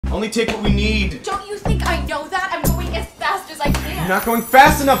Only take what we need. Don't you think I know that? I'm going as fast as I can. You're not going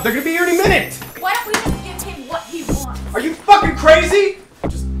fast enough. They're gonna be here any minute. Why don't we just give him what he wants? Are you fucking crazy?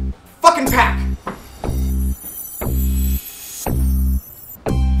 Just fucking pack.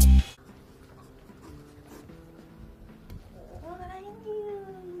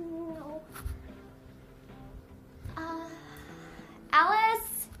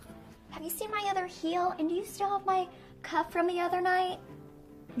 Alice, have you seen my other heel? And do you still have my cuff from the other night?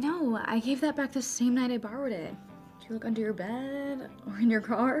 No, I gave that back the same night I borrowed it. Did you look under your bed or in your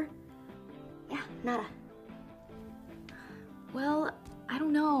car? Yeah, nada. Well, I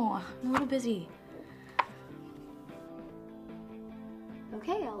don't know. I'm a little busy.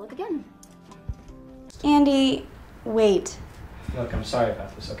 Okay, I'll look again. Andy, wait. Look, I'm sorry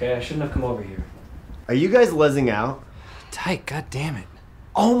about this, okay? I shouldn't have come over here. Are you guys lezzing out? Tyke, god damn it.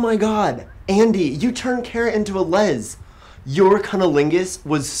 Oh my god, Andy, you turned Kara into a les. Your cunnilingus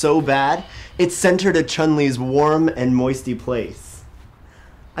was so bad, it sent her to Chun-Li's warm and moisty place.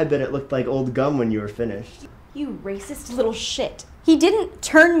 I bet it looked like old gum when you were finished. You racist little shit. He didn't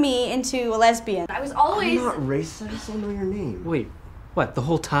turn me into a lesbian. I was always... I'm not racist, I just don't know your name. Wait, what, the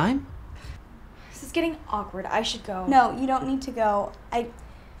whole time? This is getting awkward. I should go. No, you don't need to go.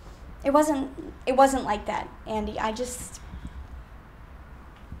 It wasn't like that, Andy. I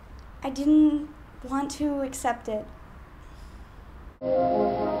didn't want to accept it.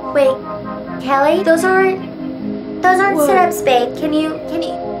 Wait, Kelly, those aren't sit-ups, babe.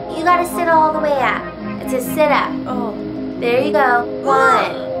 You gotta sit all the way up. It's a sit-up. Oh. There you go.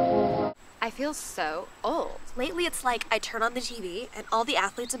 1. I feel so old. Lately it's like I turn on the TV and all the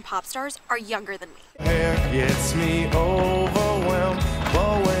athletes and pop stars are younger than me. Hair gets me overwhelmed,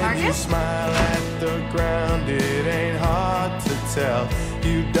 but when you smile at the ground, it ain't hard to tell.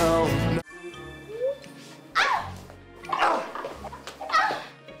 You don't know.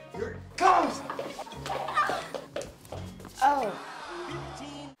 Here it comes. Oh.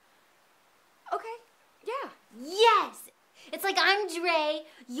 Okay, yeah. Yes! It's like I'm Dre,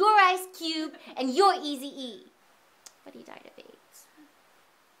 you're Ice Cube, and you're Eazy-E. But he died of AIDS.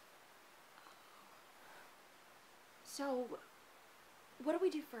 So, what do we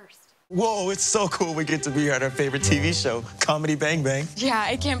do first? Whoa, it's so cool we get to be here at our favorite TV show, Comedy Bang Bang. Yeah,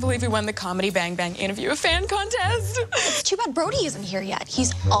 I can't believe we won the Comedy Bang Bang Interview a Fan contest. It's too bad Brody isn't here yet.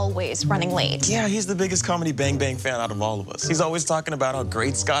 He's always running late. Yeah, he's the biggest Comedy Bang Bang fan out of all of us. He's always talking about how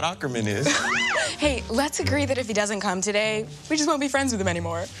great Scott Aukerman is. Hey, let's agree that if he doesn't come today, we just won't be friends with him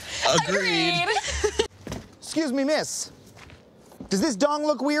anymore. Agreed. Excuse me, miss. Does this dong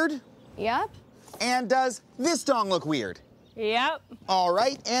look weird? Yep. And does this dong look weird? Yep. All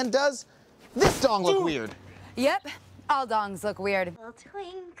right, and does this dong look weird? Yep. All dongs look weird.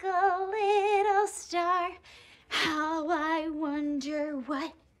 Twinkle, little star, how I wonder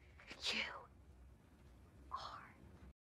what you